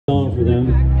song for them.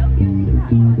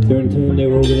 During time they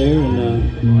were over there,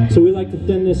 and so we like to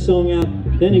send this song out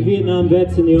to any Vietnam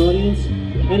vets in the audience,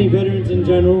 any veterans in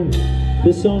general.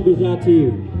 This song goes out to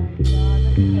you.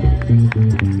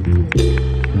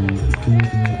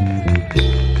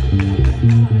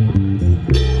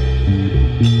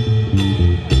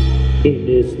 In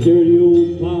this dirty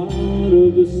old part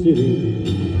of the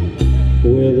city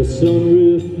where the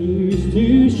sun refused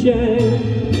to shine,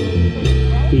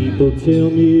 people tell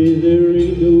me there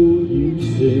ain't no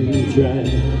use in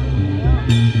trying.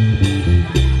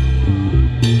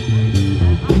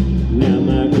 Now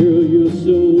my girl, you're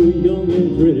so young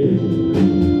and pretty.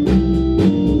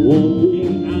 One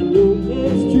thing I know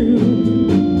is true,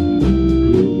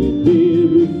 you'll be dead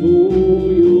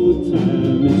before your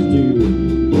time is due.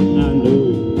 I know.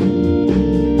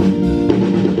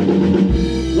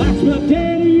 Watch my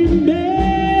daddy in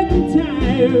bed and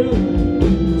tired,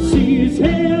 see his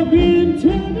hair been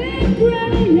turning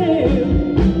gray, yeah.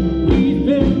 He's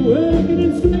been working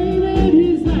and slaving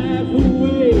his life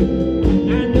away.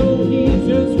 I know he's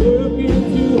just working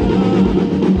too hard.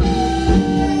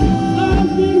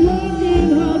 I've been working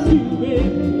hard too,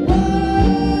 baby,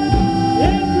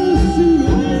 every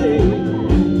single day.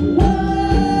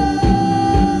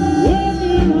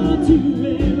 Working hard too,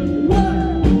 baby.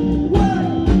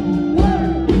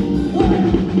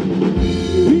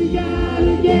 We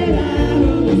gotta get out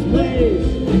of this place,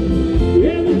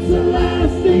 and it's the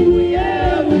last thing we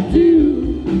ever do.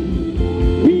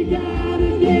 We gotta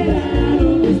get out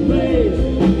of this place.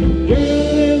 Girl,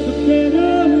 there's a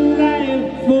better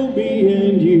life for me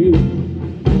and you.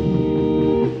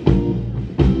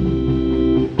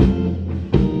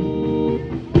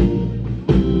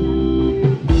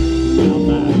 Now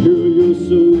my girl, you're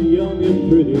so young and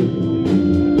pretty.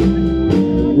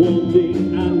 One thing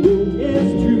I know is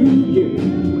true, yeah.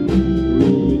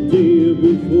 You'll be dead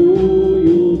before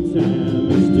your time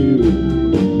is due.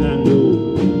 I know.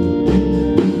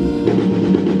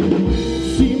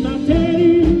 See my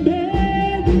daddy in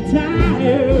bed and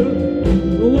tired,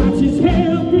 watch his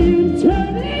hair been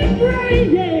turning gray,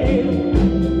 yeah.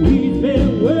 He's been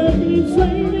working and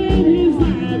slaving his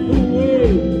life away.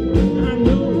 I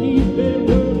know he's been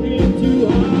working too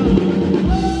hard.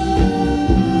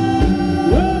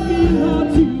 Working hard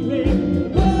too, baby,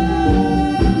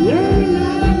 every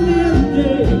night and every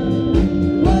day.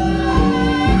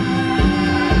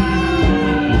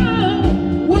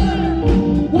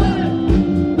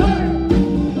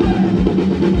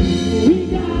 We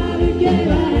gotta get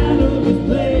out of this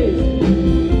place,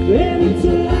 and it's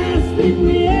the last thing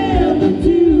we ever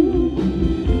do.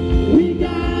 We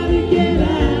gotta get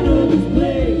out of this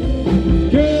place.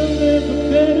 Girl, there's a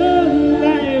better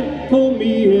life for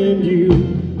me and you.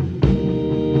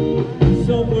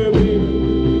 Somewhere,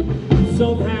 baby,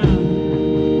 somehow,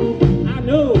 I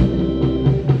know.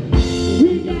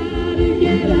 We gotta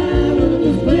get out of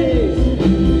this place,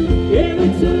 and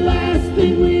it's the last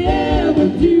thing we ever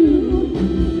do.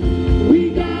 We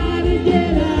gotta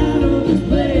get out of this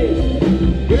place.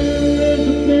 Girl, there's a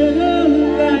better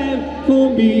life for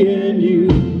me and you.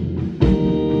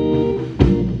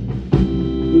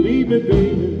 Believe me,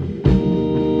 baby,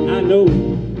 I know.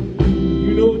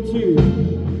 You know it too.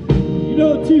 You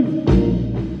know it too.